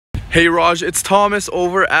Hey Raj, it's Thomas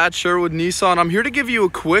over at Sherwood Nissan. I'm here to give you a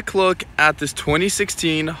quick look at this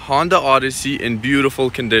 2016 Honda Odyssey in beautiful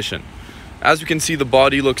condition. As you can see, the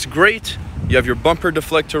body looks great. You have your bumper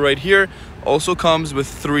deflector right here. Also comes with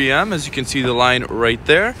 3M, as you can see the line right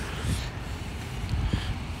there.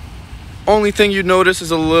 Only thing you'd notice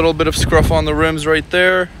is a little bit of scruff on the rims right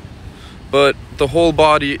there, but the whole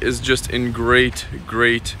body is just in great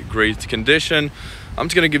condition. I'm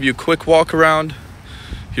just gonna give you a quick walk around.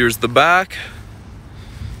 Here's the back.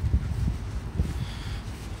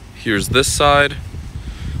 Here's this side.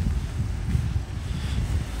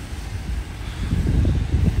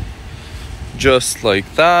 Just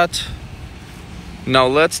like that. Now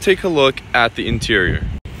let's take a look at the interior.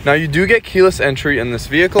 Now you do get keyless entry in this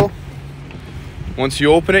vehicle. Once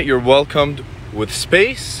you open it, you're welcomed with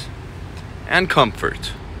space and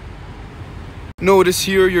comfort. Notice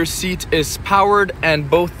here your seat is powered and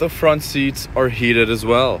both the front seats are heated as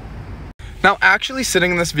well. Now actually sitting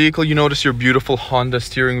in this vehicle, you notice your beautiful Honda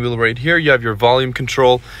steering wheel right here. You have your volume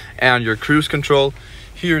control and your cruise control.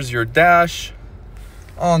 Here's your dash.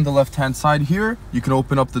 On the left hand side here, you can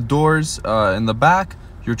open up the doors in the back,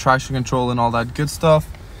 your traction control and all that good stuff.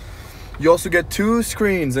 You also get 2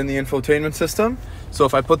 screens in the infotainment system. So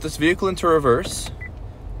if I put this vehicle into reverse,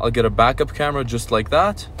 I'll get a backup camera just like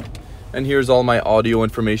that. And here's all my audio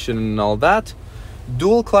information and all that.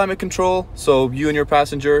 Dual climate control, so you and your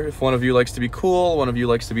passenger, if one of you likes to be cool, one of you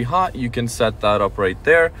likes to be hot, you can set that up right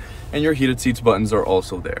there. And your heated seats buttons are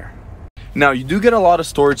also there. Now you do get a lot of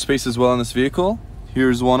storage space as well in this vehicle.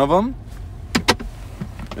 Here's one of them.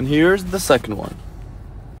 And here's the second one.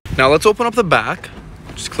 Now let's open up the back.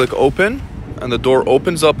 Just click open and the door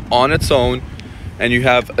opens up on its own. And you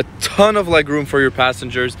have a ton of legroom for your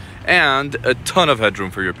passengers and a ton of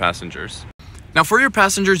headroom for your passengers. Now for your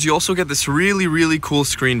passengers, you also get this really cool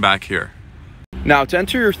screen back here. Now to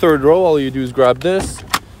enter your third row, all you do is grab this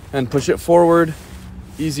and push it forward.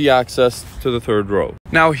 Easy access to the third row.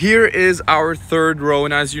 Now here is our third row,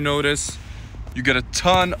 and as you notice, you get a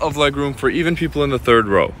ton of legroom for even people in the third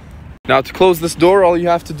row. Now to close this door, all you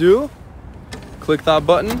have to do, click that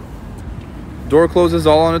button. Door closes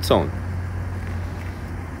all on its own.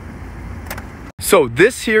 So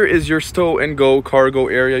this here is your stow and go cargo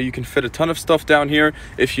area. You can fit a ton of stuff down here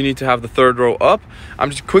if you need to have the third row up. I'm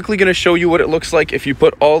just quickly going to show you what it looks like if you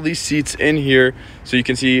put all these seats in here so you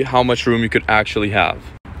can see how much room you could actually have.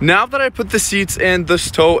 Now that I put the seats in the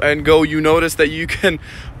stow and go, you notice that you can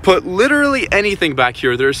put literally anything back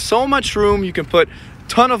here. There's so much room. You can put a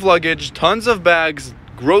ton of luggage, tons of bags.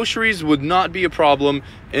 Groceries would not be a problem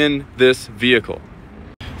in this vehicle.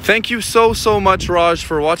 Thank you so much, Raj,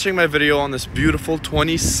 for watching my video on this beautiful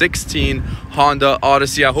 2016 Honda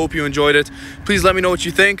Odyssey. I hope you enjoyed it. Please let me know what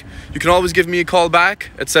you think. You can always give me a call back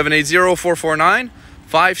at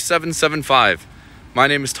 780-449-5775. My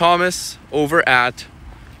name is Thomas over at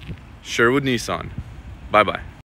Sherwood Nissan. Bye-bye.